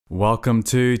Welcome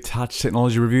to Touch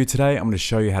Technology Review. Today I'm going to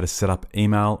show you how to set up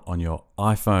email on your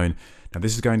iPhone. Now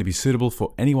this is going to be suitable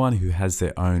for anyone who has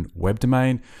their own web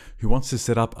domain, who wants to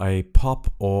set up a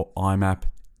POP or IMAP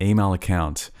email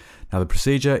account. Now the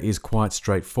procedure is quite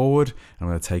straightforward, and I'm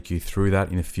going to take you through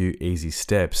that in a few easy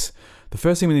steps. The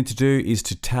first thing we need to do is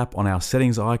to tap on our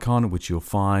settings icon, which you'll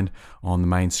find on the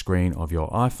main screen of your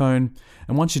iPhone.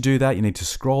 And once you do that, you need to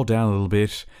scroll down a little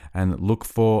bit and look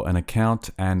for an account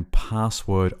and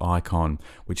password icon,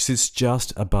 which sits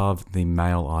just above the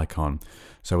mail icon.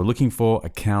 So we're looking for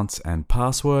accounts and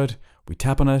password. We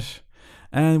tap on it,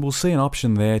 and we'll see an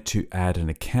option there to add an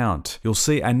account. You'll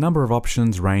see a number of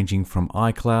options ranging from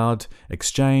iCloud,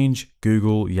 Exchange,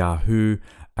 Google, Yahoo,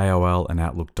 AOL and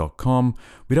Outlook.com.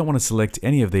 We don't want to select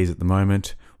any of these at the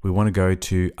moment. We want to go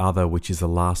to Other, which is the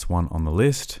last one on the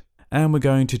list. And we're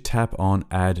going to tap on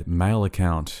Add Mail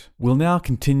Account. We'll now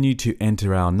continue to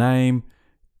enter our name,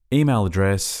 email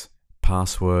address,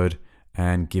 password,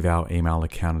 and give our email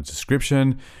account a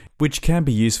description, which can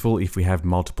be useful if we have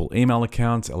multiple email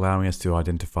accounts, allowing us to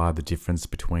identify the difference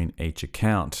between each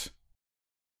account.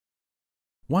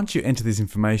 Once you enter this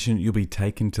information, you'll be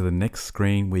taken to the next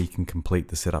screen where you can complete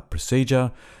the setup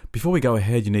procedure. Before we go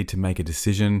ahead, you need to make a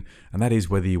decision, and that is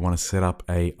whether you want to set up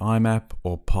a IMAP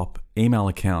or POP email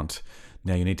account.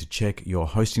 Now you need to check your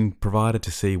hosting provider to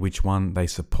see which one they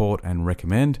support and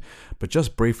recommend, but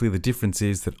just briefly, the difference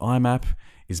is that IMAP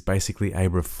is basically a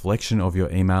reflection of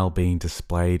your email being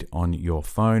displayed on your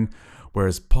phone,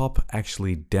 whereas POP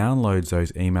actually downloads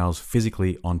those emails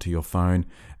physically onto your phone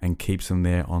and keeps them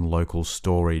there on local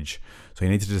storage. So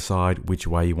you need to decide which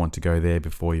way you want to go there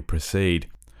before you proceed.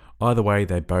 Either way,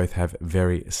 they both have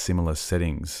very similar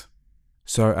settings.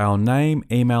 So our name,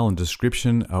 email, and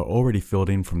description are already filled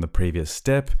in from the previous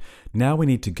step. Now we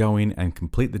need to go in and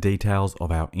complete the details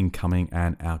of our incoming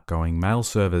and outgoing mail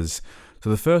servers. So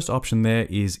the first option there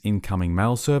is incoming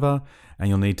mail server, and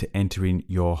you'll need to enter in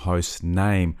your host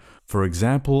name. For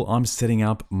example, I'm setting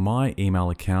up my email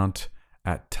account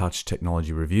at Touch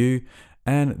Technology Review,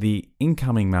 and the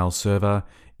incoming mail server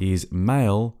is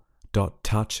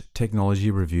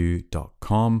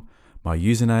mail.touchtechnologyreview.com. My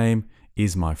username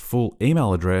is my full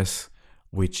email address,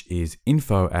 which is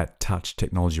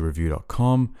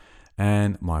info@touchtechnologyreview.com,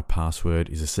 and my password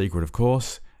is a secret, of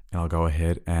course, and I'll go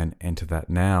ahead and enter that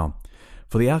now.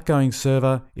 For the outgoing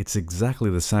server, it's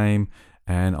exactly the same,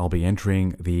 and I'll be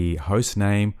entering the host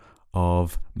name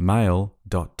of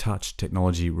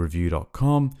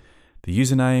mail.touchtechnologyreview.com. The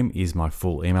username is my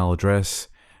full email address,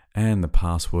 and the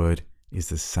password is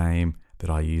the same that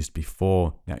I used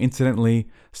before. Now, incidentally,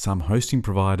 some hosting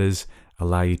providers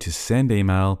allow you to send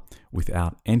email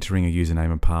without entering a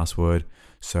username and password,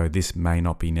 so this may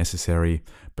not be necessary,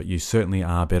 but you certainly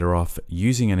are better off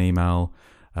using an email,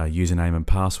 username and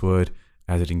password,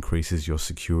 as it increases your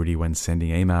security when sending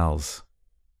emails.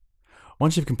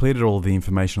 Once you've completed all of the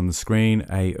information on the screen,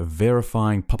 a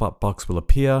verifying pop-up box will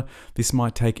appear. This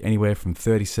might take anywhere from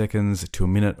 30 seconds to a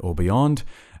minute or beyond,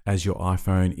 as your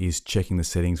iPhone is checking the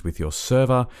settings with your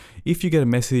server. If you get a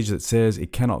message that says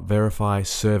it cannot verify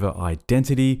server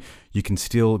identity, you can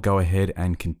still go ahead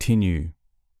and continue.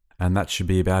 And that should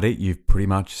be about it. You've pretty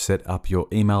much set up your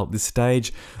email at this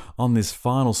stage. On this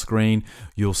final screen,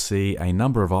 you'll see a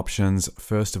number of options.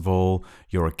 First of all,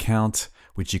 your account,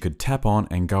 which you could tap on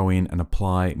and go in and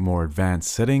apply more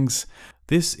advanced settings.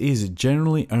 This is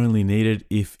generally only needed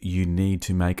if you need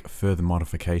to make further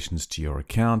modifications to your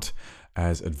account,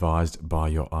 as advised by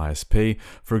your ISP.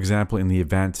 For example, in the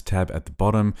Advanced tab at the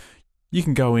bottom, you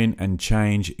can go in and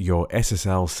change your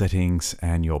SSL settings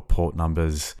and your port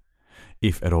numbers,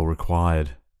 if at all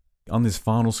required. On this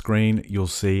final screen, you'll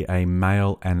see a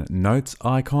mail and notes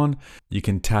icon. You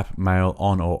can tap mail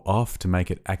on or off to make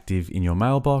it active in your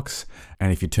mailbox.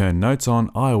 And if you turn notes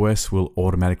on, iOS will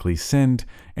automatically send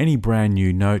any brand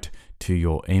new note to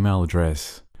your email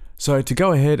address. So to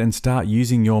go ahead and start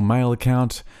using your mail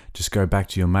account, just go back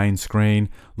to your main screen,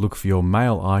 look for your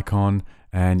mail icon,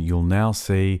 and you'll now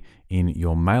see in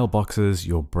your mailboxes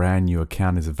your brand new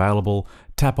account is available.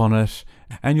 Tap on it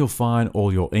and you'll find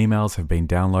all your emails have been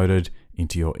downloaded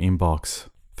into your inbox.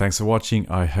 Thanks for watching.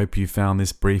 I hope you found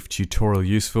this brief tutorial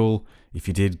useful. If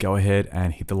you did, go ahead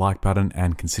and hit the like button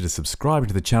and consider subscribing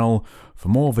to the channel for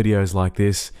more videos like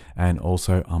this, and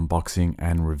also unboxing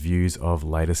and reviews of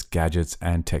latest gadgets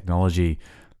and technology.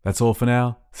 That's all for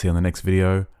now. See you on the next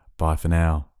video. Bye for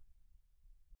now.